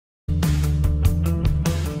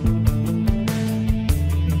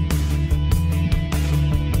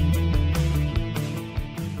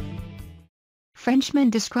Frenchman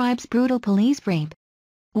describes brutal police rape.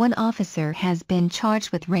 One officer has been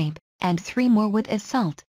charged with rape, and 3 more with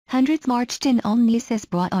assault. Hundreds marched in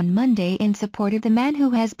Nices-Bois on Monday in support of the man who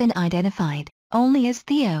has been identified only as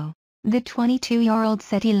Theo. The 22-year-old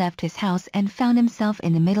said he left his house and found himself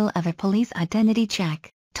in the middle of a police identity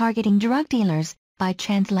check, targeting drug dealers, by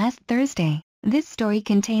chance last Thursday. This story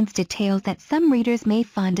contains details that some readers may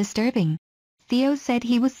find disturbing. Theo said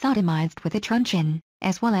he was sodomized with a truncheon,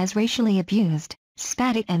 as well as racially abused,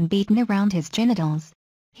 spat at and beaten around his genitals.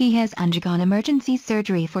 He has undergone emergency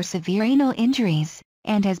surgery for severe anal injuries,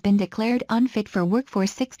 and has been declared unfit for work for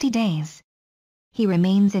 60 days. He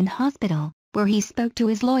remains in hospital, where he spoke to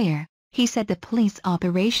his lawyer. He said the police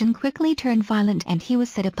operation quickly turned violent and he was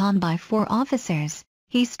set upon by 4 officers.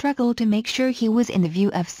 He struggled to make sure he was in the view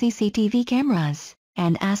of CCTV cameras,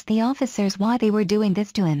 and asked the officers why they were doing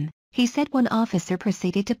this to him. He said one officer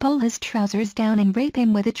proceeded to pull his trousers down and rape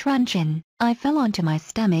him with a truncheon. "I fell onto my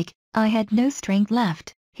stomach, I had no strength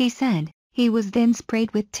left," he said. He was then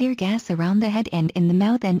sprayed with tear gas around the head and in the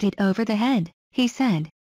mouth and hit over the head, he said.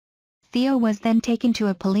 Theo was then taken to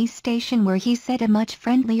a police station where he said a much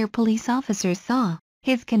friendlier police officer saw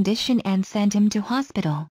his condition and sent him to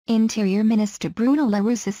hospital. Interior Minister Bruno Le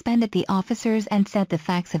Roux suspended the officers and said the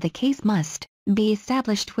facts of the case must be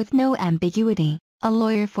established with no ambiguity. A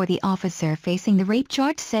lawyer for the officer facing the rape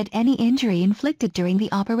charge said any injury inflicted during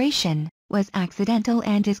the operation was accidental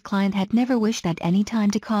and his client had never wished at any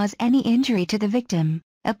time to cause any injury to the victim.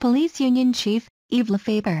 A police union chief, Yves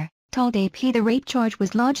Lefebvre, told AP the rape charge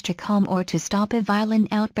was lodged to calm or to stop a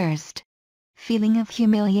violent outburst. Feeling of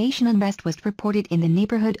humiliation and unrest was reported in the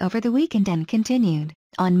neighborhood over the weekend and continued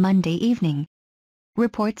on Monday evening.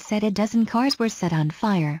 Reports said a dozen cars were set on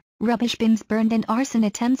fire, rubbish bins burned and arson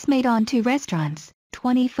attempts made on 2 restaurants.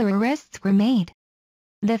 24 arrests were made.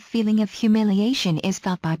 The feeling of humiliation is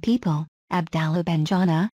felt by people, Abdallah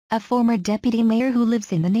Benjana, a former deputy mayor who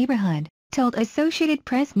lives in the neighborhood, told Associated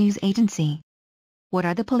Press news agency. What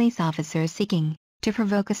are the police officers seeking? To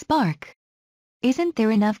provoke a spark? Isn't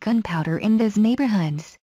there enough gunpowder in those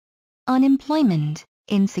neighborhoods? Unemployment,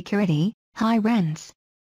 insecurity, high rents.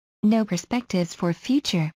 No perspectives for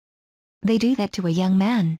future. They do that to a young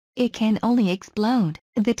man, it can only explode.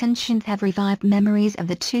 The tensions have revived memories of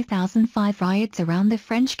the 2005 riots around the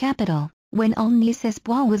French capital, when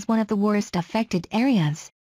Nices-Bois was one of the worst affected areas.